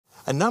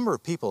A number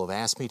of people have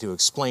asked me to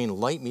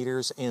explain light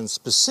meters and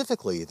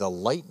specifically the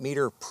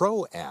LightMeter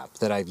Pro app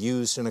that I've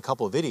used in a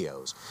couple of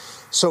videos.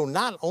 So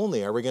not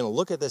only are we going to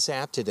look at this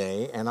app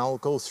today and I'll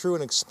go through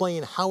and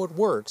explain how it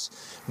works,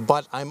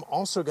 but I'm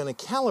also going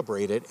to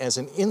calibrate it as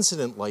an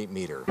incident light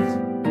meter.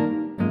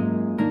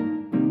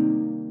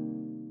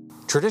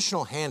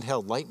 Traditional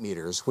handheld light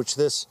meters, which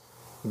this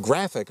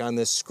graphic on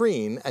this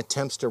screen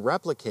attempts to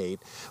replicate,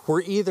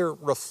 were either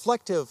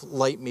reflective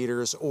light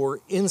meters or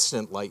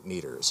incident light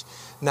meters.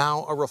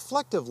 Now, a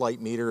reflective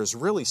light meter is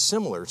really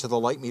similar to the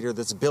light meter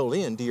that's built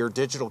into your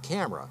digital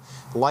camera.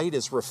 Light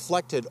is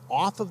reflected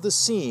off of the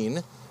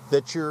scene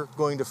that you're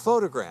going to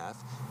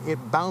photograph.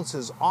 It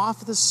bounces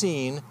off the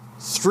scene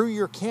through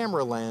your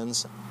camera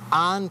lens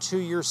onto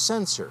your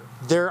sensor.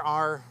 There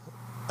are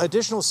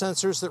additional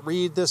sensors that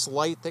read this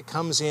light that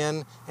comes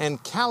in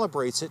and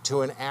calibrates it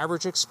to an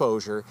average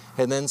exposure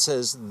and then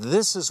says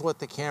this is what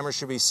the camera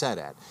should be set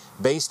at.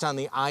 Based on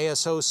the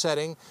ISO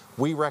setting,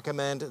 we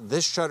recommend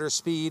this shutter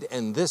speed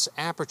and this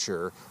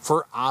aperture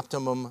for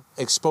optimum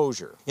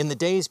exposure. In the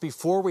days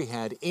before we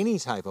had any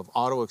type of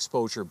auto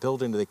exposure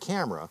built into the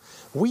camera,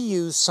 we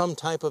used some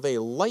type of a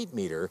light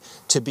meter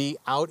to be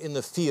out in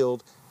the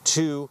field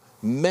to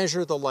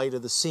measure the light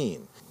of the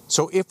scene.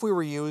 So if we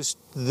were to use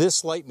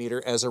this light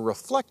meter as a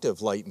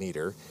reflective light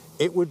meter,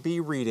 it would be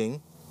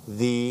reading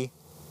the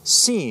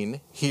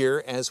scene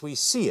here as we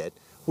see it.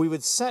 We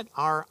would set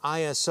our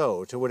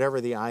ISO to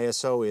whatever the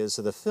ISO is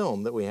of the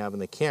film that we have in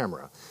the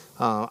camera.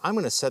 I'm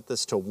going to set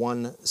this to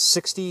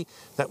 160.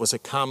 That was a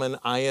common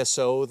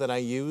ISO that I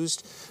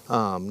used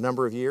a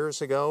number of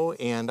years ago,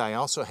 and I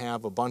also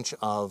have a bunch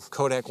of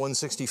Kodak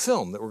 160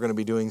 film that we're going to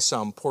be doing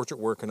some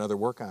portrait work and other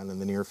work on in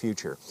the near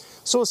future.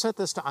 So we'll set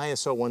this to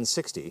ISO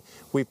 160.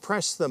 We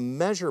press the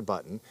measure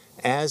button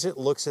as it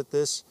looks at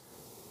this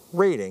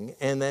rating,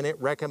 and then it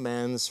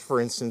recommends,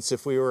 for instance,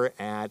 if we were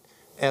at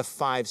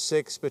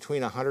f5.6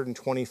 between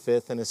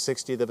 125th and a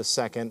 60th of a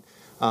second,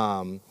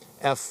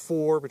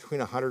 f4 between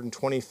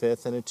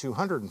 125th and a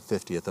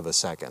 250th of a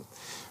second.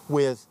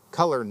 With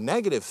color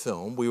negative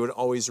film, we would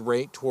always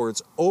rate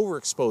towards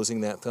overexposing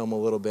that film a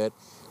little bit.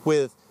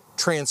 With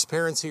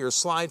transparency or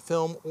slide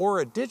film or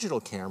a digital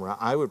camera,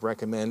 I would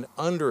recommend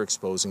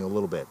underexposing a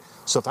little bit.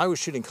 So if I was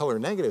shooting color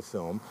negative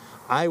film,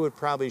 I would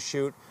probably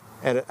shoot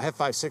at a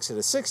f5.6 at a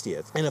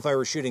 60th, and if I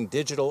were shooting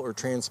digital or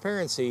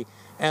transparency,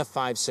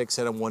 f5.6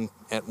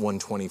 at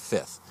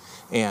 125th.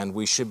 And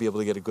we should be able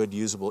to get a good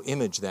usable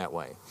image that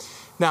way.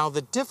 Now,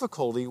 the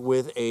difficulty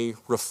with a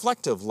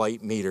reflective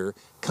light meter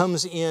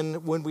comes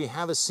in when we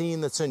have a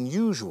scene that's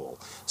unusual.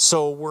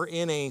 So we're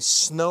in a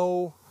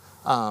snowy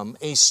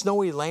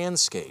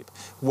landscape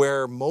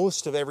where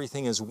most of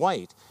everything is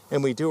white,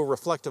 and we do a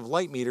reflective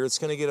light meter, it's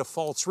going to get a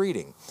false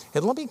reading.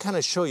 And let me kind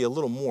of show you a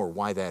little more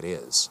why that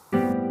is.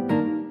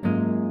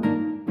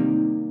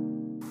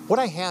 What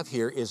I have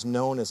here is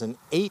known as an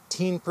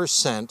 18%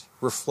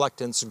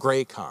 reflectance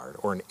gray card,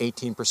 or an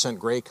 18%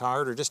 gray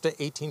card, or just an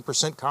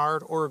 18%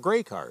 card, or a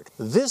gray card.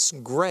 This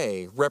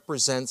gray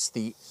represents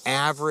the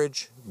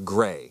average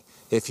gray.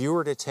 If you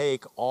were to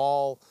take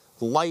all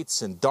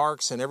lights and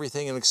darks and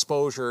everything in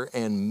exposure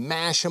and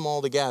mash them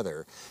all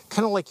together,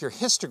 kind of like your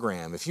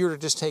histogram, if you were to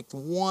just take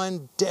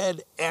one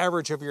dead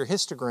average of your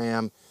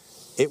histogram,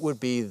 it would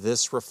be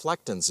this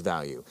reflectance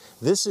value.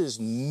 This is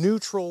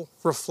neutral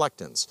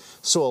reflectance.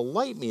 So a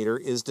light meter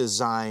is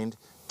designed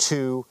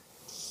to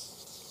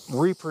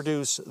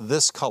reproduce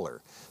this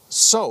color.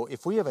 So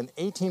if we have an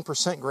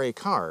 18% gray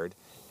card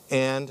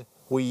and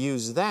we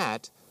use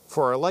that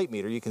for our light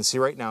meter, you can see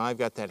right now I've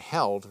got that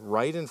held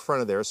right in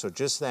front of there, so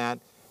just that,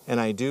 and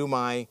I do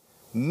my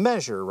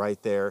measure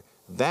right there.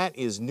 That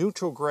is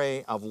neutral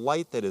gray of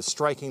light that is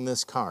striking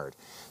this card.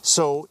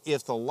 So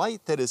if the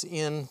light that is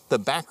in the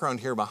background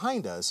here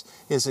behind us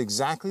is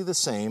exactly the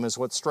same as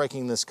what's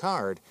striking this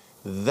card,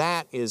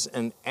 that is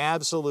an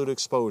absolute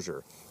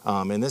exposure.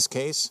 In this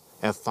case,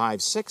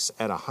 f5.6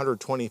 at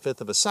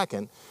 125th of a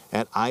second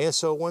at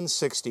ISO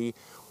 160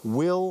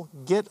 will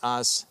get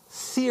us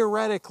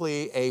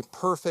theoretically a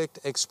perfect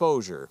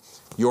exposure.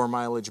 Your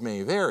mileage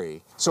may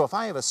vary. So if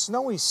I have a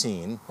snowy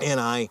scene and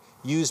I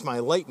use my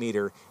light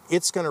meter,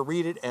 it's going to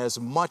read it as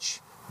much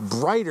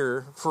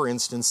brighter, for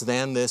instance,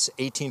 than this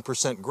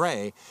 18%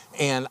 gray,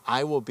 and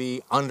I will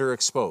be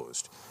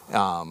underexposed.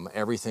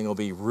 Everything will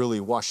be really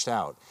washed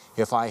out.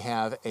 If I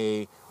have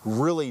a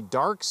really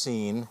dark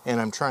scene and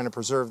I'm trying to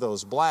preserve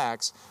those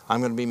blacks, I'm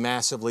going to be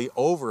massively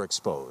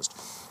overexposed.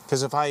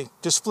 Because if I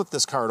just flip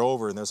this card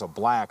over and there's a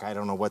black, I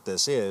don't know what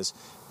this is,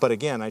 but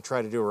again, I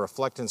try to do a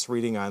reflectance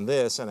reading on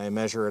this and I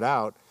measure it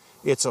out,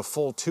 it's a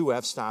full 2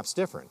 f-stops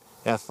different.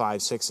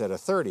 f5.6 at a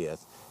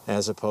 30th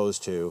as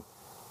opposed to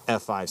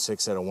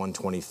f5.6 at a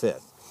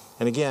 125th.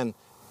 And again,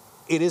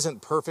 it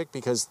isn't perfect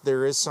because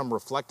there is some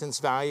reflectance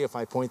value. If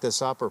I point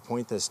this up or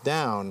point this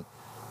down,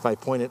 if I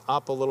point it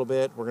up a little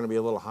bit, we're going to be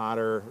a little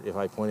hotter. If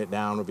I point it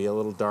down, it'll be a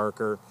little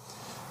darker,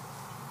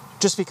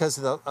 just because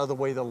of the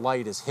way the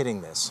light is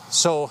hitting this.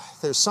 So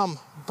there's some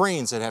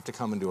brains that have to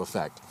come into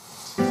effect.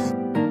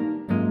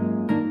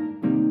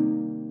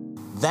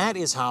 That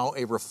is how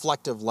a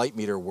reflective light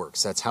meter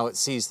works. That's how it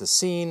sees the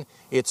scene.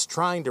 It's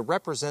trying to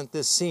represent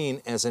this scene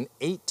as an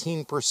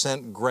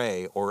 18%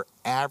 gray or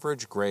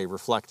average gray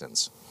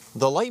reflectance.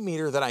 The light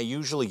meter that I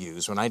usually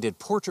use when I did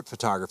portrait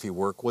photography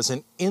work was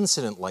an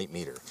incident light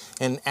meter.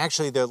 And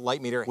actually the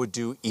light meter would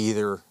do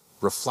either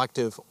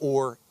reflective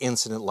or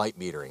incident light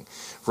metering.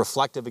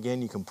 Reflective,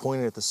 again, you can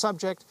point it at the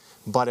subject,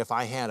 but if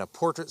I had a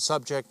portrait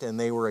subject and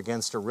they were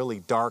against a really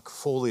dark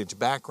foliage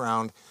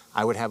background,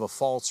 I would have a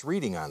false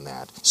reading on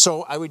that.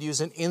 So I would use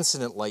an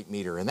incident light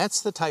meter, and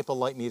that's the type of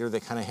light meter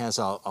that kind of has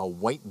a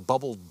white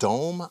bubble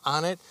dome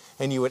on it,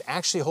 and you would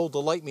actually hold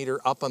the light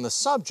meter up on the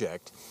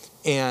subject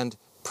and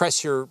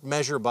press your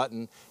measure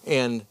button,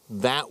 and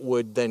that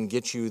would then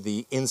get you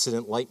the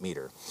incident light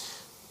meter.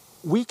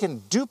 We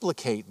can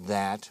duplicate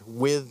that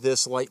with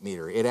this light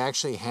meter. It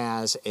actually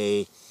has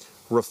a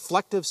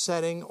reflective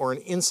setting or an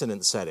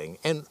incident setting.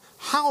 And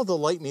how the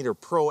LightMeter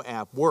Pro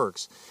app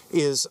works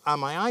is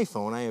on my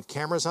iPhone, I have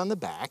cameras on the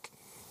back,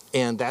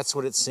 and that's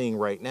what it's seeing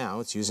right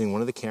now. It's using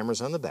one of the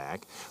cameras on the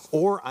back,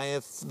 or I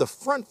have the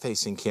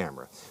front-facing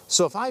camera.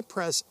 So if I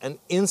press an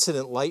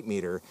incident light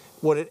meter,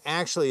 what it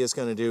actually is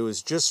going to do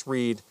is just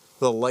read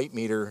the light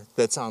meter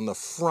that's on the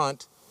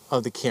front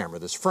of the camera,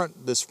 this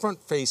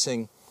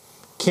front-facing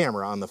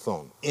camera on the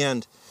phone.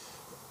 And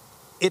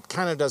it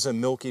kind of does a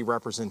milky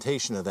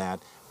representation of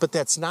that, but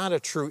that's not a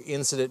true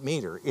incident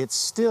meter. It's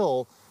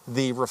still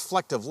the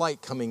reflective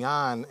light coming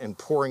on and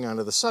pouring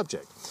onto the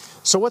subject.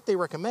 So what they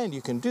recommend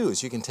you can do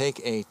is you can take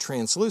a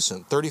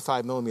translucent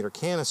 35mm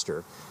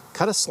canister,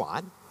 cut a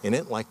slot in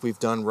it like we've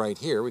done right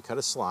here. We cut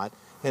a slot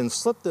and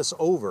flip this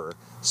over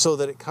so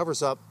that it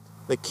covers up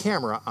the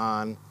camera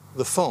on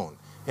the phone.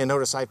 And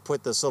notice I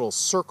put this little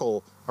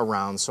circle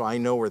around so I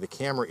know where the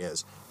camera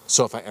is.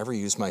 So if I ever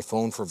use my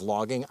phone for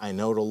vlogging, I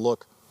know to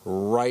look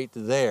right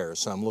there,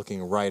 so I'm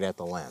looking right at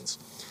the lens.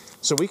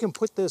 So we can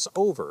put this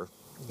over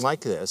like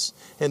this,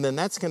 and then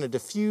that's going to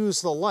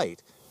diffuse the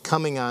light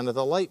coming onto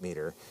the light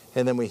meter,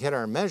 and then we hit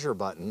our measure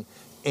button,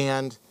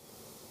 and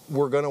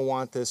we're going to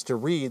want this to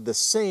read the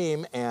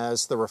same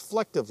as the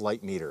reflective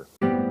light meter.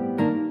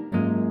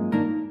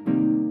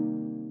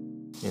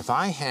 If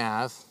I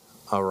have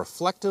a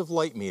reflective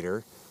light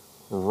meter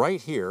right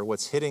here,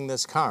 what's hitting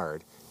this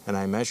card, and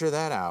I measure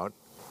that out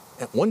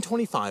at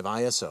 125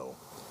 ISO,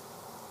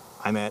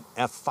 I'm at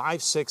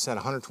f5.6 at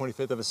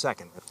 125th of a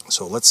second.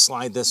 So let's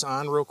slide this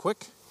on real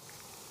quick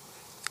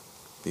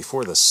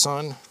before the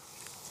sun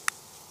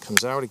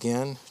comes out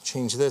again.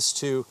 Change this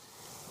to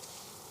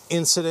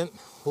incident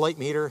light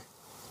meter,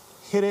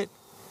 hit it,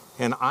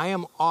 and I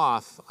am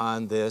off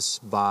on this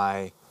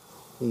by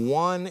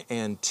 1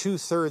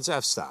 2/3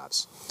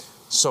 f-stops.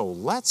 So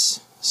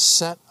let's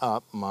set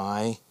up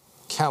my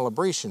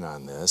calibration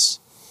on this.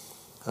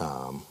 We're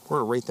going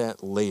to rate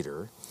that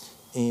later.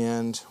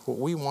 And what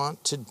we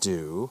want to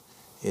do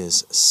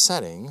is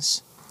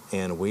settings,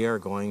 and we are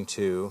going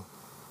to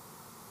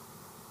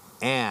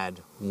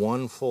add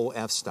 1 full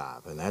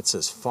f-stop, and that's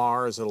as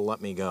far as it'll let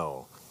me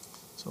go.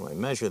 So when I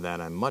measure that,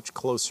 I'm much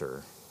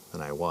closer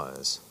than I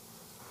was.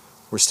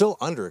 We're still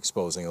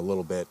underexposing a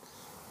little bit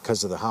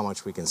because of how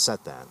much we can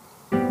set that.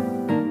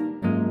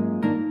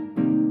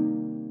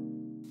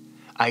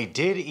 I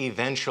did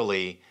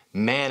eventually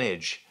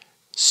manage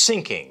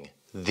syncing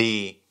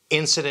the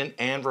incident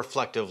and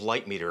reflective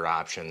light meter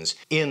options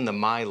in the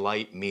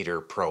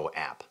myLightMeter Pro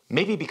app.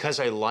 Maybe because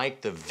I like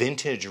the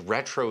vintage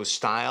retro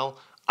style,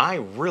 I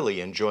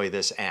really enjoy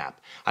this app.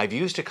 I've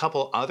used a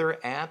couple other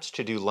apps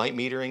to do light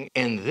metering,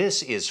 and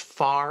this is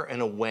far and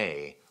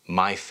away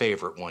my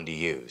favorite one to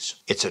use.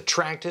 It's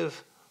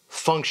attractive,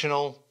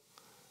 functional,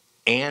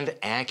 and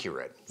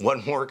accurate.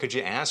 What more could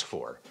you ask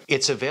for?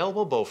 It's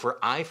available both for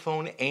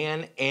iPhone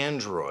and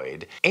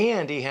Android,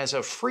 and he has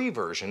a free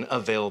version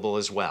available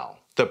as well.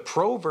 The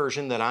Pro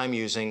version that I'm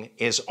using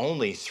is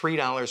only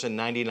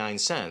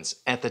 $3.99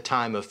 at the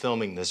time of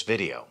filming this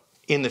video.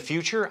 In the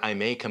future, I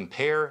may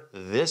compare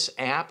this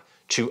app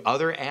to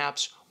other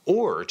apps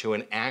or to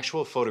an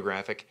actual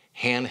photographic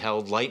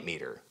handheld light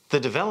meter. The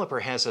developer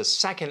has a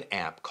second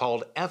app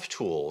called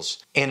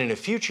F-Tools, and in a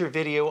future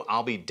video,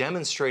 I'll be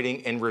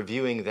demonstrating and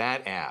reviewing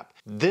that app.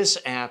 This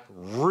app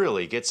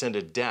really gets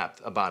into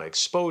depth about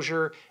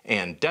exposure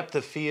and depth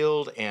of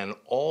field and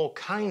all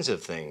kinds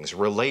of things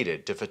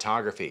related to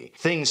photography.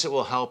 Things that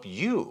will help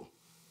you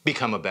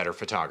become a better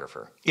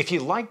photographer. If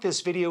you like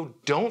this video,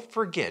 don't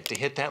forget to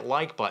hit that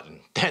like button.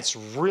 That's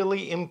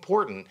really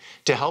important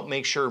to help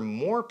make sure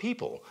more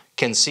people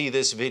can see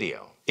this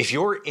video. If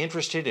you're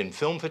interested in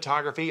film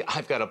photography,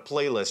 I've got a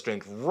playlist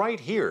link right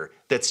here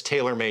that's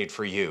tailor-made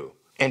for you.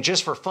 And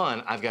just for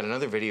fun, I've got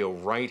another video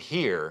right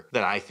here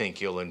that I think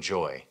you'll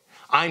enjoy.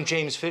 I'm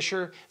James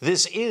Fisher.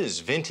 This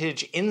is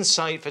Vintage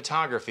Insight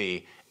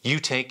Photography. You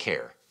take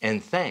care,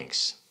 and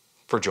thanks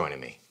for joining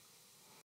me.